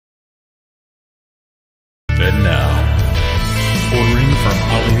from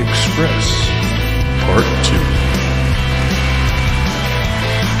AliExpress, Part 2.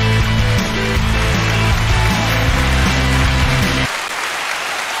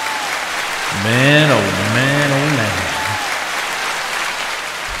 Man, oh man, oh man.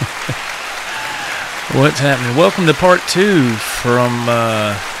 What's happening? Welcome to Part 2 from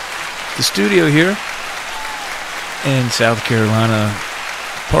the studio here in South Carolina.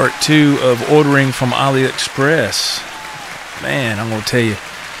 Part 2 of ordering from AliExpress. Man, I'm going to tell you.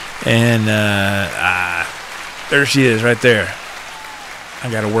 And there she is right there. I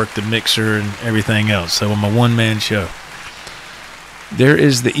got to work the mixer and everything else. So I'm a one-man show. There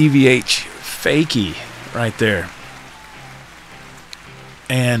is the EVH Fakie right there.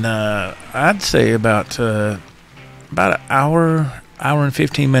 And I'd say about an hour and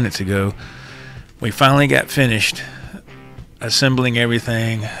 15 minutes ago, we finally got finished assembling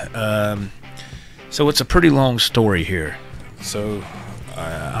everything. So it's a pretty long story here. So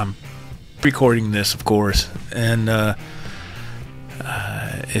I'm recording this, of course, and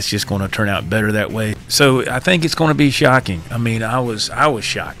it's just going to turn out better that way. So I think it's going to be shocking. I mean, I was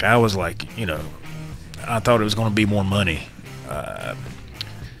shocked. I was like, you know, I thought it was going to be more money.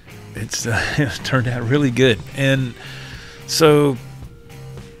 It's turned out really good. And so,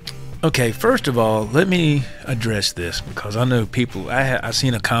 okay, first of all, let me address this, because I know people, I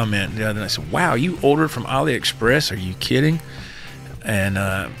seen a comment the other night. I said, wow, you ordered from AliExpress? Are you kidding? And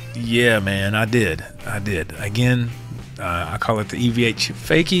yeah, man, I did. Again, I call it the EVH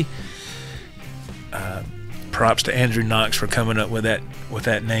Fakie. Props to Andrew Knox for coming up with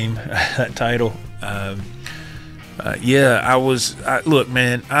that name, that title. Yeah, look,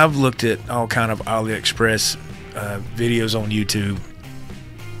 man, I've looked at all kind of AliExpress videos on YouTube,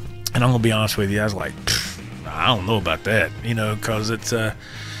 and I'm gonna be honest with you, I was like, I don't know about that, you know, because it's I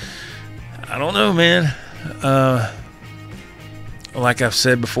don't know, man. Like I've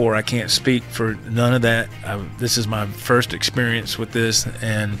said before, I can't speak for none of that. This is my first experience with this,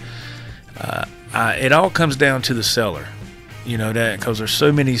 and it all comes down to the seller, you know, that, because there's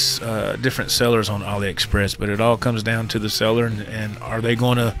so many different sellers on AliExpress, but it all comes down to the seller, and are they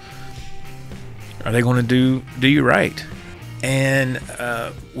going to do you right? And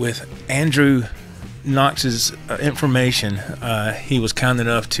with Andrew Knox's information, he was kind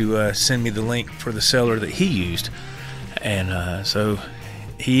enough to send me the link for the seller that he used. And so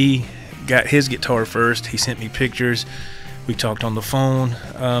he got his guitar first. He sent me pictures. We talked on the phone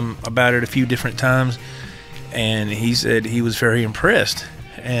about it a few different times, and he said he was very impressed.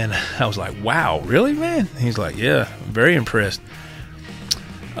 And I was like, wow, really, man? He's like, yeah, I'm very impressed.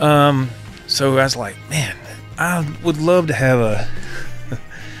 So I was like, man, I would love to have a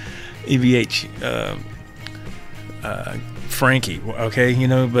EVH Frankie, okay, you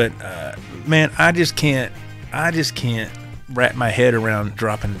know, but man, I just can't wrap my head around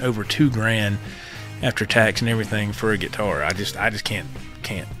dropping over $2,000 after tax and everything for a guitar. I just can't.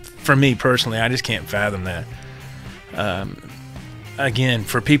 For me personally, I just can't fathom that. Again,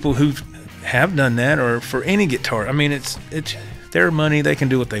 for people who have done that, or for any guitar, I mean, it's their money. They can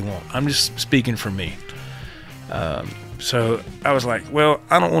do what they want. I'm just speaking for me. So I was like, well,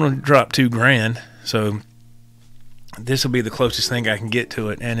 I don't want to drop $2,000, so this will be the closest thing I can get to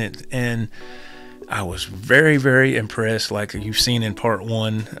it. And I was very, very impressed, like you've seen in Part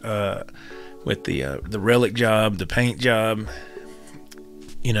 1, with the relic job, the paint job.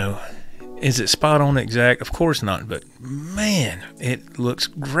 You know, is it spot on exact? Of course not, but man, it looks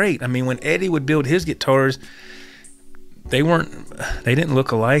great. I mean, when Eddie would build his guitars, they didn't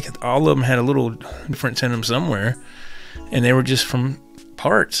look alike. All of them had a little difference in them somewhere, and they were just from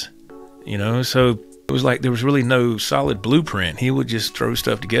parts, you know. So it was like there was really no solid blueprint. He would just throw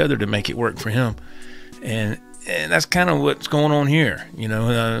stuff together to make it work for him. And that's kind of what's going on here, you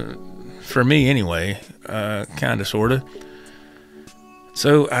know, for me anyway, kind of, sort of.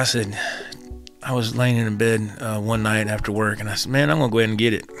 So I said, I was laying in bed one night after work, and I said, man, I'm going to go ahead and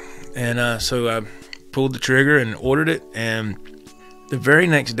get it. And so I pulled the trigger and ordered it, and the very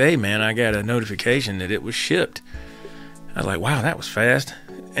next day, man, I got a notification that it was shipped. I was like, wow, that was fast.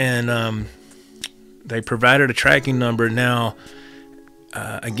 And they provided a tracking number. Now,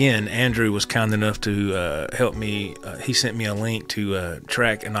 again, Andrew was kind enough to help me. He sent me a link to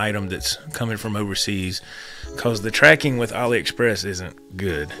track an item that's coming from overseas, because the tracking with AliExpress isn't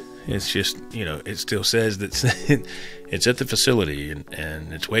good. It's just, you know, it still says that it's at the facility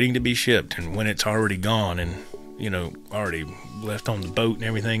and it's waiting to be shipped, and when it's already gone and, you know, already left on the boat and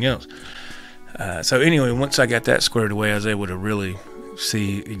everything else. So anyway, once I got that squared away, I was able to really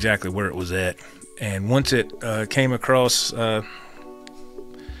see exactly where it was at. And once it came across to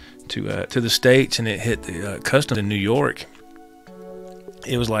the States, and it hit the customs in New York,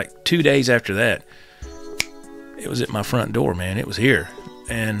 it was like 2 days after that, it was at my front door, man. It was here.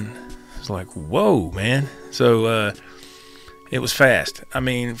 And it's like, whoa, man. So it was fast. I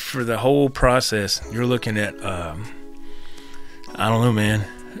mean, for the whole process, you're looking at, I don't know, man,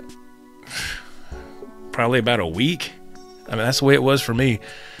 probably about a week. I mean, that's the way it was for me.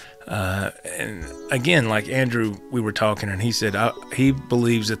 And again, like Andrew, we were talking, and he said he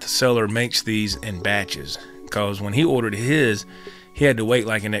believes that the seller makes these in batches, because when he ordered his, he had to wait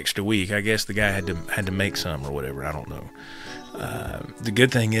like an extra week. I guess the guy had to make some or whatever. I don't know. The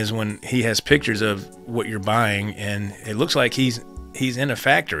good thing is when he has pictures of what you're buying, and it looks like he's in a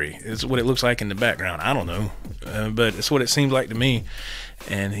factory. It's what it looks like in the background. I don't know, but it's what it seems like to me.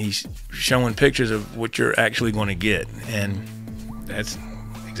 And he's showing pictures of what you're actually going to get, and that's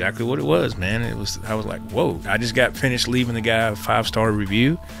exactly what it was, man. I was like, whoa. I just got finished leaving the guy a 5-star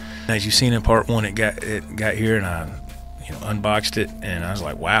review. As you've seen in part 1, it got here, and I unboxed it, and I was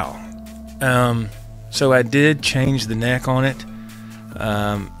like, wow. So I did change the neck on it,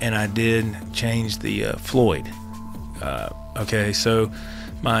 and I did change the Floyd. Okay, so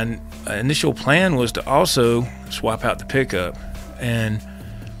my initial plan was to also swap out the pickup, and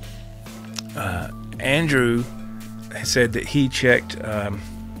Andrew said that he checked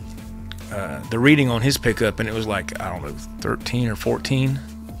the reading on his pickup, and it was like, I don't know, 13 or 14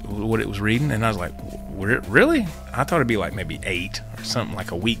 what it was reading. And I was like, really? I thought it'd be like maybe 8 or something,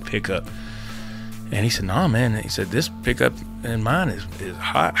 like a weak pickup. And he said, nah, man. He said, this pickup in mine is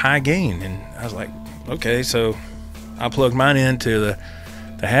high gain. And I was like, okay. So I plugged mine into the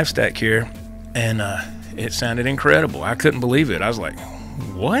half stack here, and it sounded incredible. I couldn't believe it. I was like,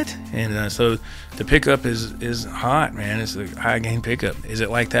 what? And so the pickup is hot, man. It's a high gain pickup. Is it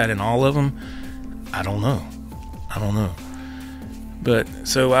like that in all of them? I don't know. But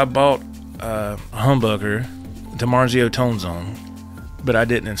so I bought a humbucker, DiMarzio Tone Zone, but I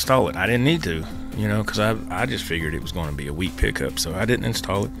didn't install it. I didn't need to, because I just figured it was going to be a weak pickup, so I didn't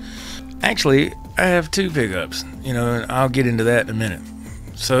install it. Actually, I have 2 pickups, and I'll get into that in a minute.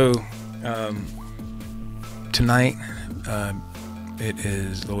 So tonight,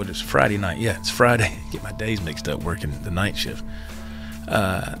 it's Friday night. Yeah, it's Friday. Get my days mixed up working the night shift.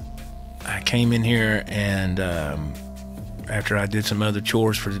 I came in here, and after I did some other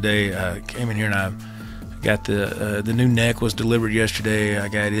chores for today, I came in here and I got the new neck was delivered yesterday. I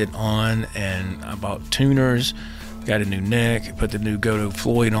got it on, and I bought tuners, got a new neck, put the new Gotoh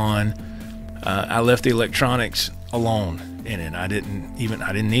Floyd on. I left the electronics alone in it. I didn't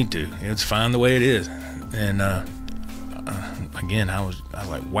need to. It's fine the way it is. And again, I was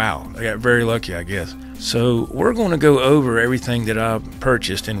like, wow, I got very lucky, I guess. So we're going to go over everything that I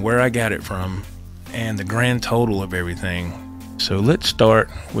purchased and where I got it from, and the grand total of everything. So let's start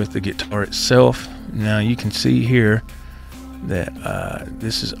with the guitar itself. Now you can see here that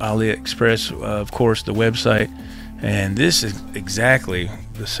this is AliExpress, of course, the website, and this is exactly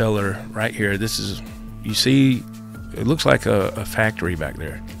the seller right here. This is, you see, it looks like a factory back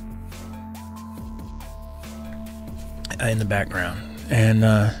there in the background, and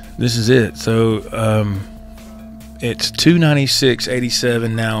this is it. So it's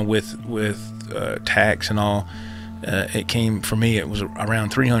 $296.87 now with tax and all. It came, for me, it was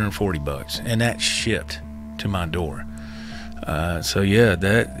around $340, and that shipped to my door. So yeah,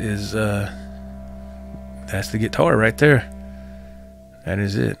 that is that's the guitar right there. That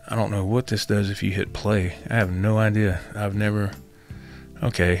is it. I don't know what this does if you hit play. I have no idea. I've never.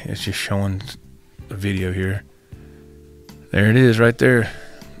 Okay, it's just showing a video here. There it is right there.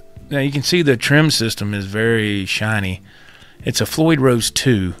 Now you can see the trim system is very shiny. It's a Floyd Rose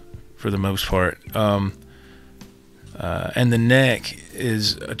 2 for the most part. And the neck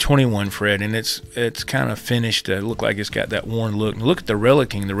is a 21 fret, and it's kind of finished. Look like it's got that worn look. Look at the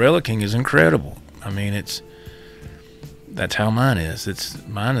relicking. The relicking is incredible. I mean, that's how mine is.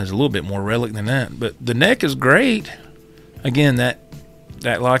 Mine is a little bit more relic than that, but the neck is great. Again, that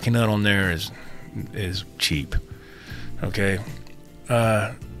Lockingnut on there is cheap. Okay,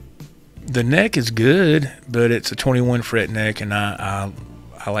 the neck is good, but it's a 21 fret neck, and I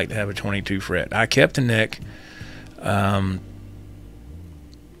like to have a 22 fret. I kept the neck.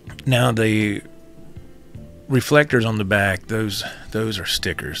 Now the reflectors on the back, those are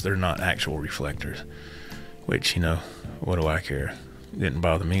stickers. They're not actual reflectors, which, what do I care? Didn't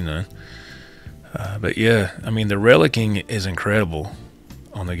bother me none. But yeah, I mean, the relicking is incredible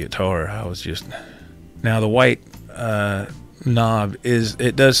on the guitar. Now the white knob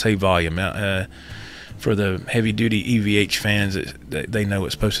it does say volume. For the heavy duty EVH fans, they know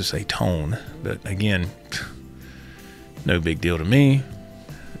it's supposed to say tone, but again, no big deal to me.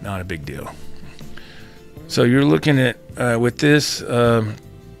 Not a big deal. So you're looking at with this, you're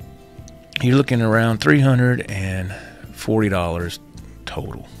looking around $340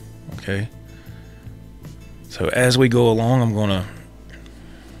 total. Okay. So as we go along, I'm gonna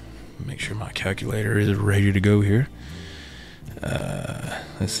make sure my calculator is ready to go here.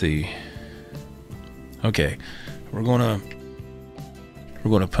 Let's see. Okay, we're gonna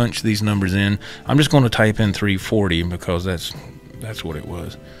punch these numbers in. I'm just gonna type in 340 because that's what it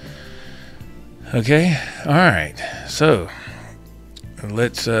was. Okay, all right. So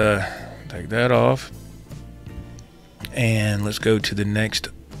let's take that off, and let's go to the next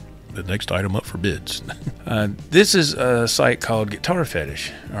item up for bids. This is a site called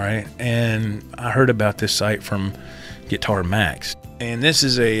GuitarFetish. All right, and I heard about this site from Guitar Max, and this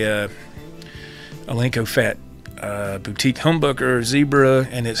is a Alenco Fat boutique humbucker Zebra,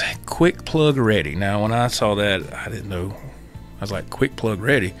 and it's quick plug ready. Now when I saw that, I didn't know. I was like, quick plug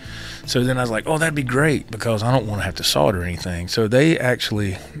ready. So then I was like, oh, that'd be great because I don't want to have to solder anything. So they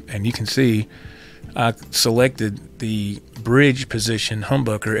actually, and you can see I selected the bridge position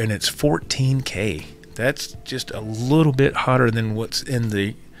humbucker, and it's 14K. That's just a little bit hotter than what's in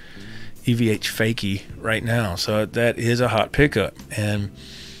the EVH Fakie right now. So that is a hot pickup. And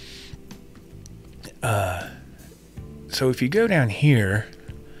so if you go down here,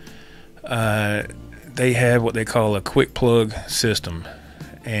 they have what they call a quick plug system.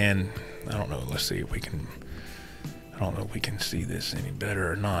 And I don't know, let's see if we can, I don't know if we can see this any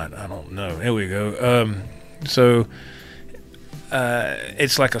better or not. I don't know. There we go. So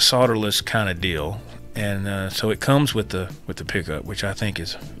it's like a solderless kind of deal. And so it comes with the pickup, which I think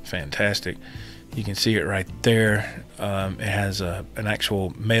is fantastic. You can see it right there. It has an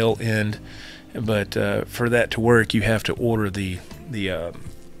actual male end, but for that to work, you have to order the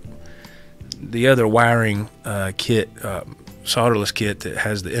other wiring kit, solderless kit that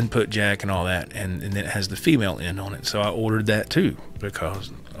has the input jack and all that, and then it has the female end on it. So I ordered that too because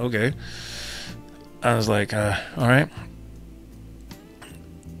okay, I was like, all right.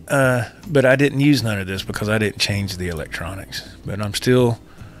 But I didn't use none of this because I didn't change the electronics. But I'm still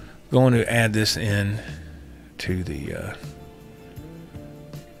going to add this in to the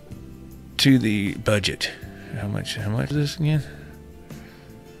budget. How much is this again?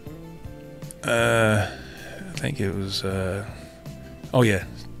 I think it was oh yeah,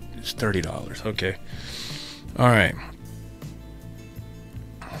 it's $30. Okay. All right.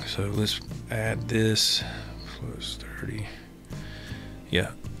 So let's add this plus 30.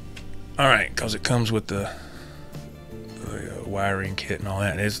 Yeah. All right, because it comes with the wiring kit and all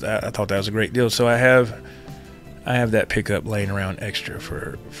that. I thought that was a great deal. So I have that pickup laying around extra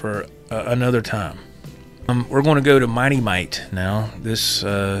for another time. We're going to go to Mite now. This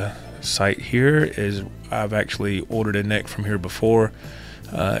site here is, I've actually ordered a neck from here before.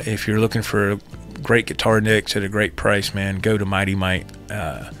 If you're looking for great guitar necks at a great price, man, go to Mite.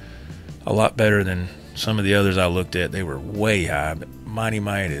 A lot better than some of the others I looked at. They were way high, but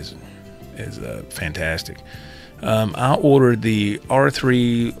Mite is fantastic. I ordered the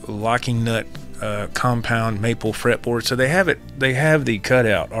R3 Lockingnut compound maple fretboard. So they have the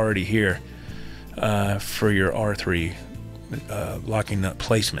cutout already here for your R3 Lockingnut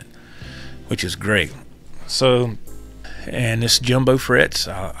placement, which is great. So, and this jumbo frets,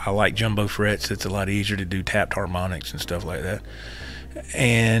 I like jumbo frets. It's a lot easier to do tapped harmonics and stuff like that.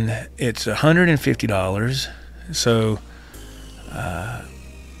 And it's $150. So,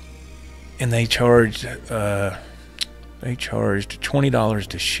 and they charged $20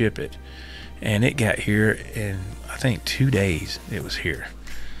 to ship it, and it got here in I think 2 days. It was here,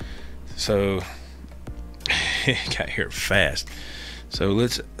 so it got here fast. So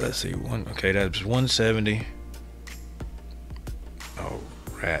let's see. Okay, that was 170. Oh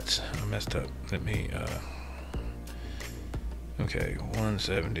rats! I messed up. Let me. Okay,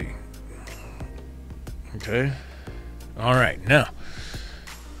 170. Okay. All right, now.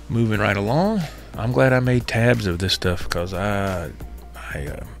 Moving right along. I'm glad I made tabs of this stuff because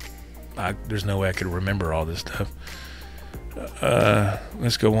there's no way I could remember all this stuff.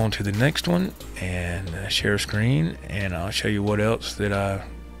 Let's go on to the next one and share screen, and I'll show you what else that I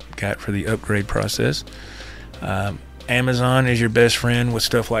got for the upgrade process. Amazon is your best friend with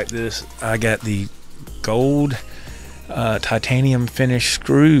stuff like this. I got the gold titanium finish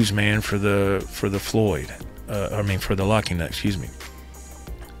screws, man, for the Floyd. For the Lockingnut, excuse me.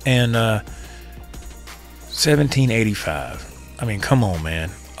 And $17.85. I mean, come on,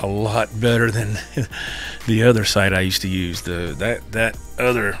 man. A lot better than the other site I used to use. That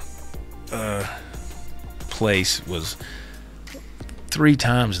other place was 3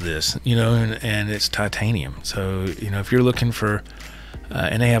 times this, and it's titanium. So, if you're looking for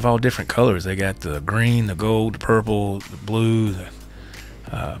And they have all different colors. They got the green, the gold, the purple, the blue, the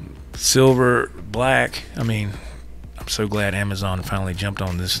silver, black. I mean, I'm so glad Amazon finally jumped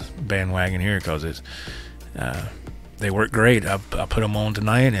on this bandwagon here, because it's they work great. I put them on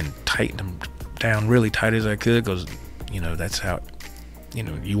tonight and tightened them down really tight as I could, because that's how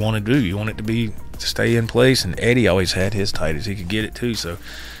you want to do. You want it to stay in place. And Eddie always had his tight as he could get it too. So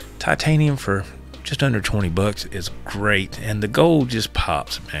titanium for just under $20 is great, and the gold just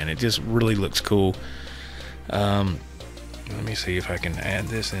pops, man. It just really looks cool. Let me see if I can add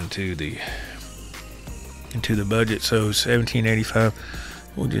this into the budget. So $17.85.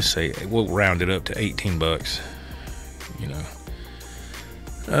 We'll just say we'll round it up to $18.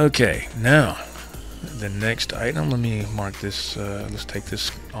 Okay, now the next item. Let me mark this. Let's take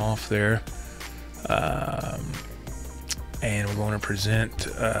this off there, and we're going to present.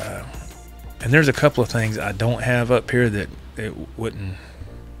 And there's a couple of things I don't have up here that it wouldn't.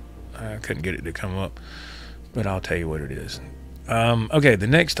 I couldn't get it to come up, but I'll tell you what it is. Okay, the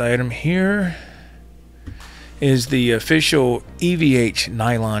next item here is the official EVH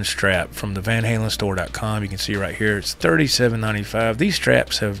nylon strap from the VanHalenStore.com. You can see right here it's $37.95. These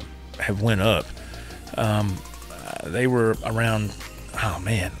straps have went up. They were around, oh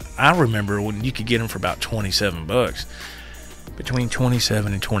man, I remember when you could get them for about $27, between $27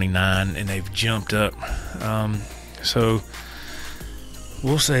 and $29, and they've jumped up. So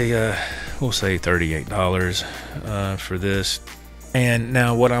we'll say $38 for this. And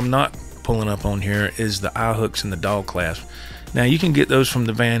now what I'm not pulling up on here is the eye hooks and the dog clasp. Now you can get those from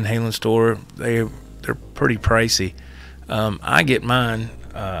the Van Halen store. They're pretty pricey. I get mine.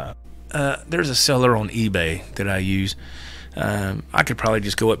 There's a seller on eBay that I use. I could probably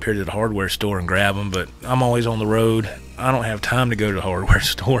just go up here to the hardware store and grab them, but I'm always on the road. I don't have time to go to the hardware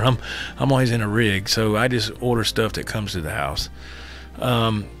store. I'm always in a rig, so I just order stuff that comes to the house.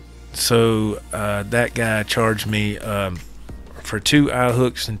 So that guy charged me for 2 eye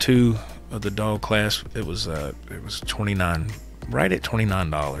hooks and 2 of the dog clasp. It was $29, right at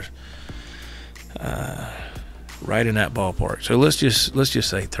 $29. Right in that ballpark. So let's just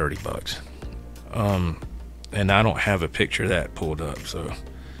say $30. And I don't have a picture of that pulled up. So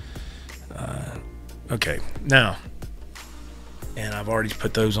okay, now, and I've already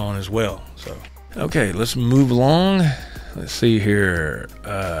put those on as well. So okay, let's move along. Let's see here.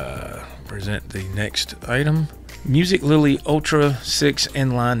 Present the next item. Music Lily Ultra 6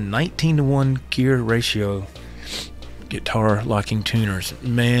 inline 19:1 gear ratio guitar locking tuners.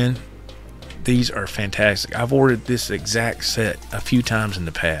 Man, these are fantastic. I've ordered this exact set a few times in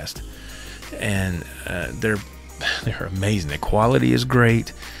the past, and they're amazing. The quality is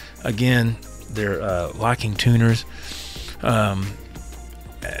great. Again, they're locking tuners, and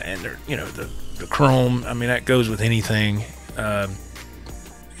they're the chrome. I mean, that goes with anything, and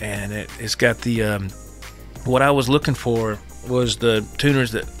it's got the what I was looking for was the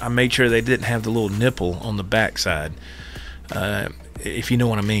tuners that I made sure they didn't have the little nipple on the back side. If you know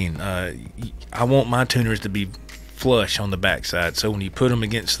what I mean. I want my tuners to be flush on the back side, so when you put them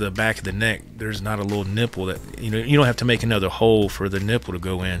against the back of the neck, there's not a little nipple that you don't have to make another hole for the nipple to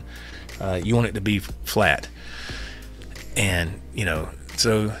go in. You want it to be flat, and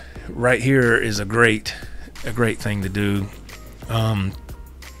so right here is a great thing to do,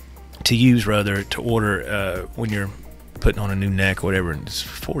 to use rather, to order when you're putting on a new neck or whatever. And it's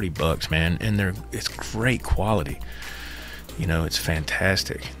 $40, man, and it's great quality. It's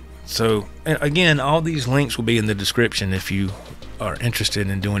fantastic. So again, all these links will be in the description if you are interested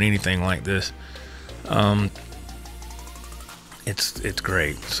in doing anything like this. It's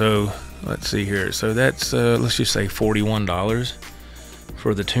great. So let's see here. So that's let's just say $41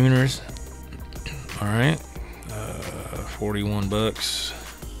 for the tuners. All right, $41.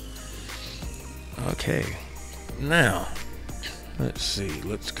 Okay, now let's see.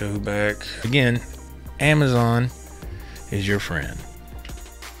 Let's go back again. Amazon is your friend.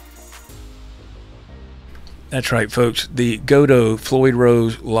 That's right, folks. The Gotoh Floyd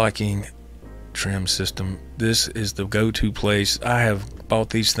Rose locking trim system. This is the go-to place. I have bought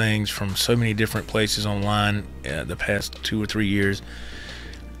these things from so many different places online the past 2 or 3 years.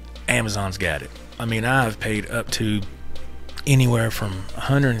 Amazon's got it. I mean, I've paid up to anywhere from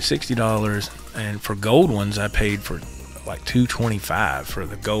 $160, and for gold ones, I paid for like $225 for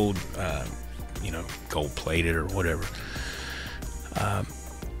the gold, gold plated or whatever.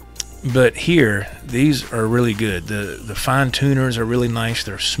 But here, these are really good. The fine tuners are really nice.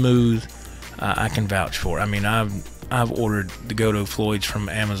 They're smooth. I can vouch for it. I mean, I've ordered the Gotoh Floyds from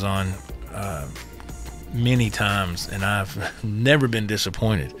Amazon many times, and I've never been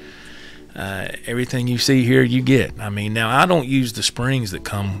disappointed. Everything you see here, you get. I mean, now I don't use the springs that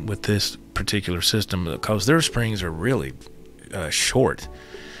come with this particular system because their springs are really short,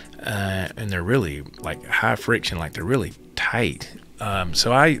 and they're really like high friction, like they're really tight.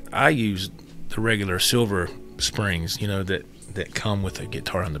 So I use the regular silver springs, you know, that come with a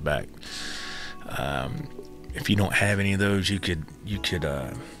guitar on the back. If you don't have any of those, you could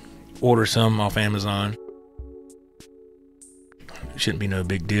order some off Amazon. Shouldn't be no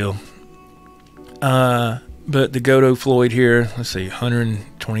big deal. But the Gotoh Floyd here, let's see,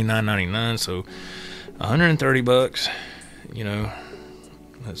 $129.99, so $130. You know,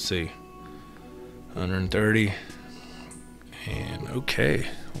 let's see, 130. And okay,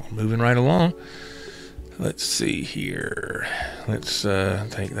 moving right along. Let's see here. Let's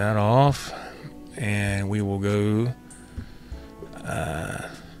take that off, and we will go.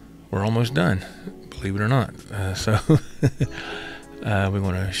 We're almost done, believe it or not. So we're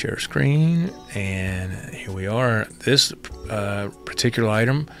going to share screen, and here we are. This particular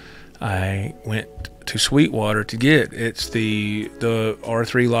item I went to Sweetwater to get. It's the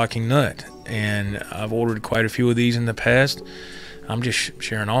R3 Lockingnut, and I've ordered quite a few of these in the past. I'm just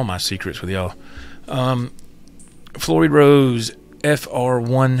sharing all my secrets with y'all. Floyd Rose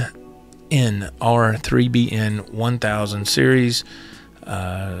FR1N R3BN 1000 series.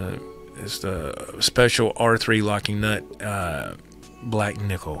 It's the special R3 Lockingnut black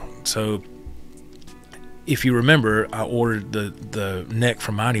nickel. So if you remember, I ordered the neck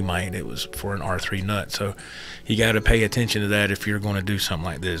from Mite. It was for an R3 nut. So you got to pay attention to that if you're going to do something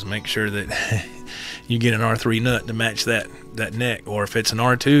like this. Make sure that you get an R3 nut to match that neck, or if it's an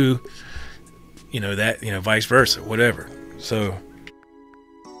R2, you know, that, you know, vice versa, whatever. So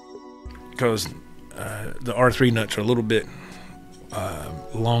because the R3 nuts are a little bit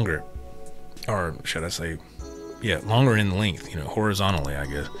longer, or should I say, yeah, longer in length, you know, horizontally, I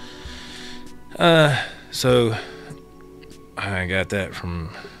guess. So I got that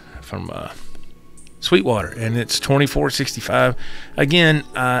from Sweetwater, and it's $24.65. Again,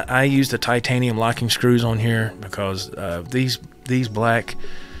 I use the titanium locking screws on here because these black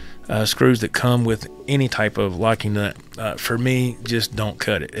screws that come with any type of locking nut, for me, just don't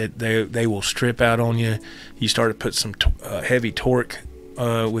cut it. They will strip out on you. You start to put some heavy torque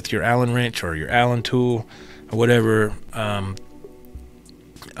with your Allen wrench or your Allen tool or whatever.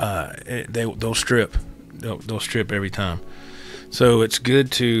 They'll strip. They'll strip every time. So it's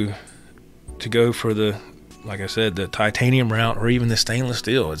good to go for the, like I said, the titanium route, or even the stainless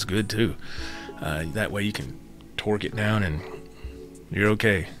steel. It's good too. That way you can torque it down and you're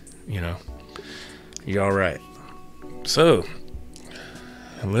okay. You know, you're all right. So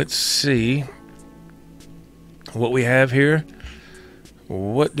let's see what we have here.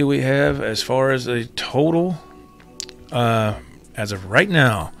 What do we have as far as a total? As of right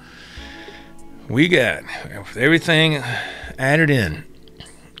now, we got, with everything added in,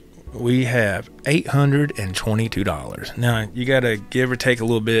 we have $822. Now you got to give or take a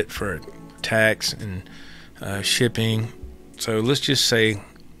little bit for tax and shipping. So let's just say,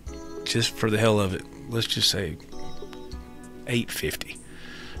 just for the hell of it, let's just say $850.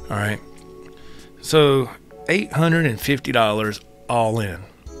 All right. So $850 all in,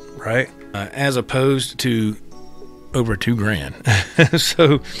 right? As opposed to over $2,000.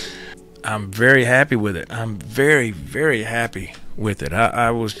 So I'm very happy with it. I'm very, very happy with it. I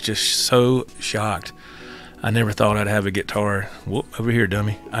was just so shocked. I never thought I'd have a guitar. Whoop, over here,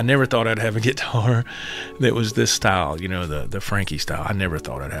 dummy. I never thought I'd have a guitar that was this style, you know, the Frankie style. I never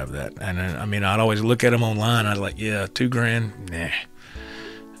thought I'd have that. And I mean, I'd always look at them online. I'd like, yeah, $2,000, nah.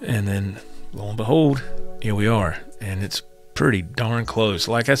 And then lo and behold, here we are. And it's pretty darn close.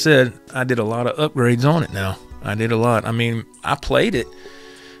 Like I said, I did a lot of upgrades on it now. I did a lot. I mean, I played it,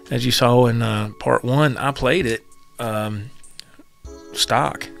 as you saw in part one, I played it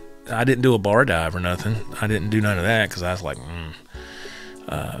stock. I didn't do a bar dive or nothing. I didn't do none of that because I was like,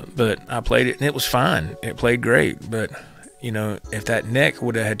 but I played it and it was fine. It played great. But, you know, if that neck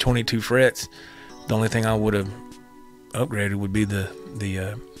would have had 22 frets, the only thing I would have upgraded would be the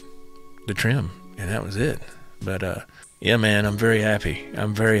trim, and that was it. But yeah, man, I'm very happy.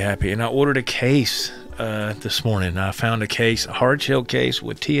 I'm very happy. And I ordered a case this morning. I found a case, a hard shell case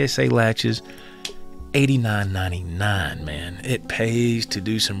with TSA latches, $89.99, man. It pays to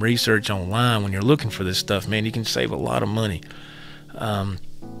do some research online when you're looking for this stuff, man. You can save a lot of money. The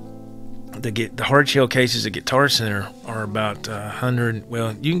hard shell cases at Guitar Center are about 100.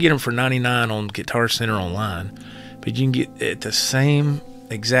 Well, you can get them for $99 on Guitar Center online, but you can get at the same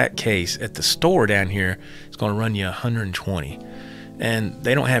exact case at the store down here. It's going to run you $120, and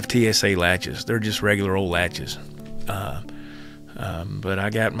they don't have TSA latches. They're just regular old latches. But I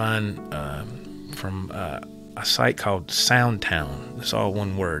got mine from a site called Soundtown. It's all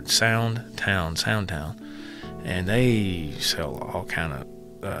one word, Soundtown. And they sell all kind of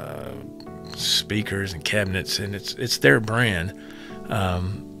speakers and cabinets, and it's their brand.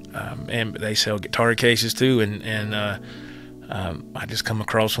 And they sell guitar cases too, and I just come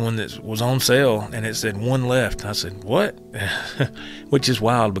across one that was on sale, and it said one left. I said, what? Which is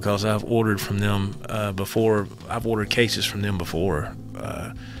wild, because I've ordered from them before. I've ordered cases from them before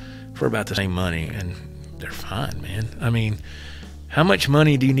for about the same money, and they're fine, man. I mean, how much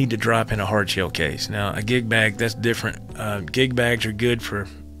money do you need to drop in a hard shell case? Now, a gig bag, that's different. Gig bags are good for,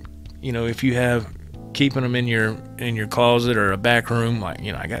 if you have keeping them in your closet or a back room. Like,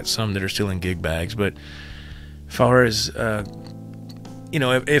 I got some that are still in gig bags, but as far as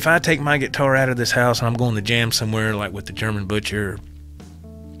if I take my guitar out of this house and I'm going to jam somewhere, like with the German Butcher or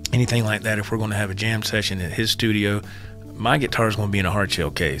anything like that, if we're going to have a jam session at his studio, my guitar is going to be in a hard shell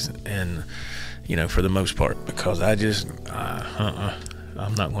case, and for the most part, because I just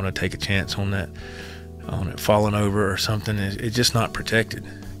I'm not going to take a chance on that, on it falling over or something. It's just not protected.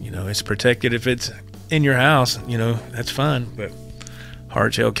 It's protected if it's in your house, that's fine, but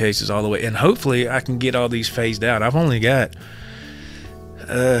hard shell cases all the way. And hopefully I can get all these phased out. I've only got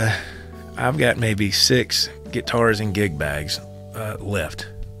maybe 6 guitars in gig bags left.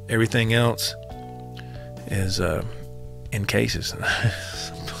 Everything else is in cases. A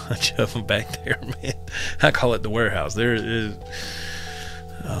bunch of them back there, man. I call it the warehouse. There is.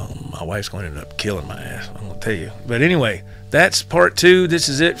 My wife's going to end up killing my ass, I'm going to tell you. But anyway, that's part 2. This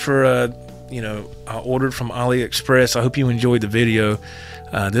is it for I ordered from AliExpress. I hope you enjoyed the video.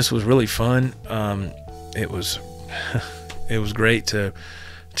 This was really fun. It was great to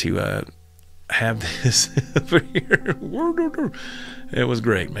have this over here. It was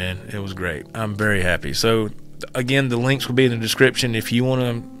great, man. It was great. I'm very happy. So again, the links will be in the description if you want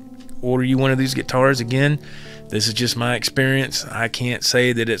to order you one of these guitars. Again, this is just my experience. I can't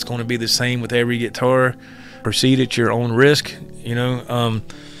say that it's going to be the same with every guitar. Proceed at your own risk,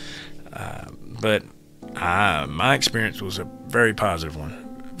 but my experience was a very positive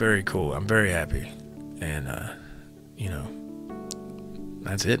one. Very cool. I'm very happy. And,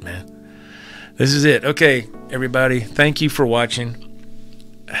 that's it, man. This is it. Okay, everybody. Thank you for watching.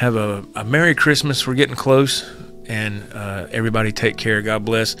 Have a Merry Christmas. We're getting close. And everybody take care. God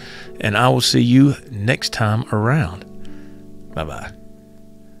bless. And I will see you next time around. Bye-bye.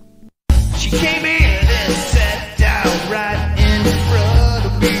 She came in.